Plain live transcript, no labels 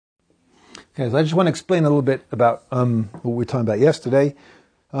Okay, so I just want to explain a little bit about what we were talking about yesterday,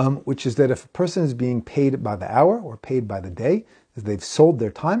 which is that if a person is being paid by the hour or paid by the day, they've sold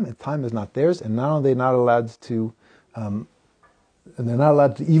their time, and time is not theirs, and not only are they not allowed to, and they're not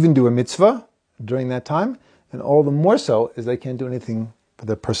allowed to even do a mitzvah during that time, and all the more so is they can't do anything for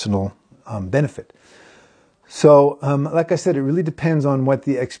their personal benefit. So, like I said, it really depends on what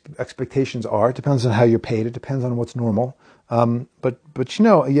the expectations are. It depends on how you're paid. It depends on what's normal. But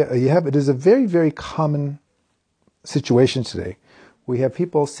it is a very, very common situation today. We have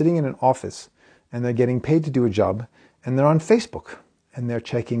people sitting in an office and they're getting paid to do a job, and they're on Facebook and they're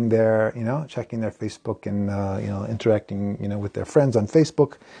checking their Facebook and interacting with their friends on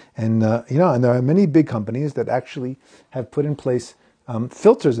Facebook, and and there are many big companies that actually have put in place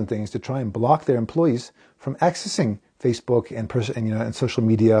filters and things to try and block their employees from accessing Facebook and social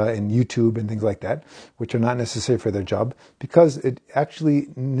media and YouTube and things like that, which are not necessary for their job, because it actually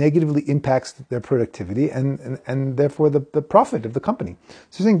negatively impacts their productivity and therefore the profit of the company.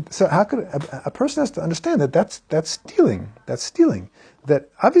 So how could a person has to understand that that's stealing? That's stealing. That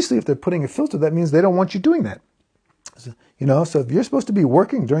obviously, if they're putting a filter, that means they don't want you doing that. So if you're supposed to be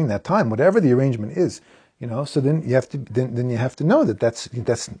working during that time, whatever the arrangement is, so then you have to know that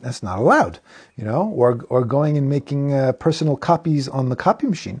that's not allowed, or going and making personal copies on the copy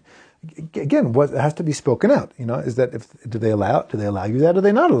machine. Again, what has to be spoken out, is that do they allow you that, or do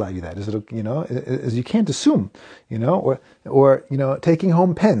they not allow you that? Is it, as you can't assume, or taking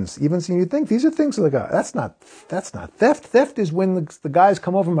home pens. Even so, you think these are things like that's not theft. Theft is when the guys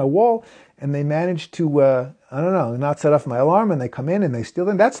come over my wall and they manage to not set off my alarm, and they come in and they steal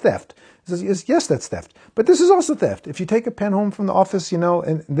them. That's theft. Yes, that's theft. But this is also theft. If you take a pen home from the office,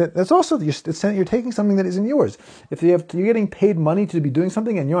 and that's also you're taking something that isn't yours. If you're getting paid money to be doing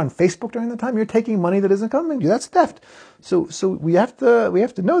something and you're on Facebook during the time, you're taking money that isn't coming to you. That's theft. So we have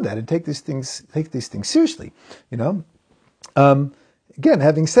to know that and take these things seriously. Again,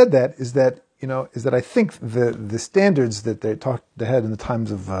 having said that, is that I think the standards that they had in the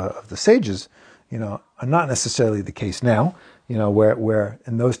times of the sages, are not necessarily the case now. Where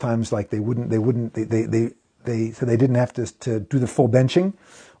in those times, like they didn't have to do the full benching,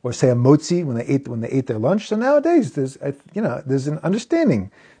 or say a motzi when they ate their lunch. So nowadays there's an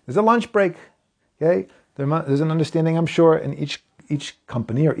understanding. There's a lunch break. Okay, there's an understanding, I'm sure, in each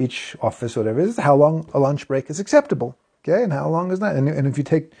company or each office, or whatever it is, how long a lunch break is acceptable. Okay, and how long is not. And if you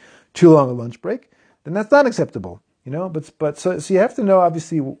take too long a lunch break, then that's not acceptable. So you have to know,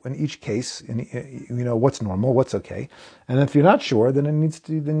 obviously, in each case, what's normal, what's okay, and if you're not sure, then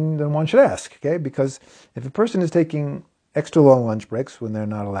then one should ask, okay? Because if a person is taking extra long lunch breaks when they're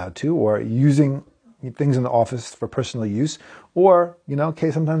not allowed to, or using things in the office for personal use, or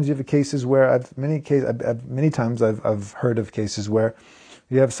sometimes you have cases where many times I've heard of cases where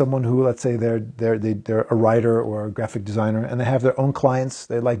you have someone who, let's say they're a writer or a graphic designer, and they have their own clients.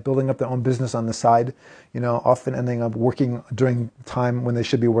 They like building up their own business on the side, often ending up working during time when they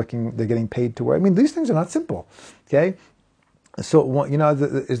should be working. They're getting paid to work. I mean, these things are not simple. Okay, so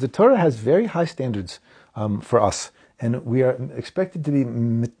the Torah has very high standards for us, and we are expected to be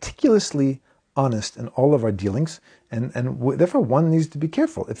meticulously honest in all of our dealings, and therefore one needs to be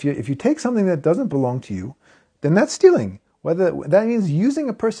careful. If you take something that doesn't belong to you, then that's stealing. Whether that means using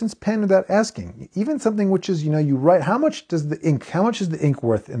a person's pen without asking, even something which is, you write, how much is the ink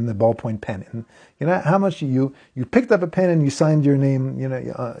worth in the ballpoint pen? And, how much you picked up a pen and you signed your name,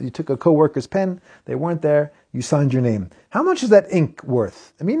 you took a coworker's pen, they weren't there, you signed your name. How much is that ink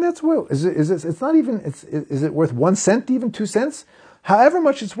worth? I mean, that's worth, is it worth 1 cent, even 2 cents? However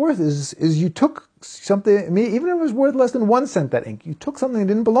much it's worth is you took something, even if it was worth less than 1 cent, that ink, you took something that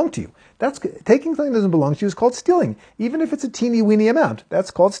didn't belong to you. Taking something that doesn't belong to you is called stealing. Even if it's a teeny weeny amount, that's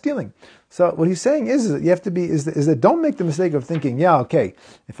called stealing. So what he's saying is that you have to be, is that don't make the mistake of thinking,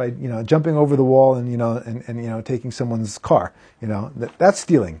 if I, jumping over the wall and taking someone's car, that's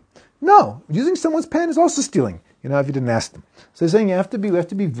stealing. No, using someone's pen is also stealing, if you didn't ask them. So he's saying we have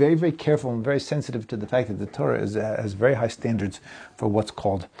to be very, very careful and very sensitive to the fact that the Torah has very high standards for what's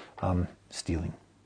called stealing.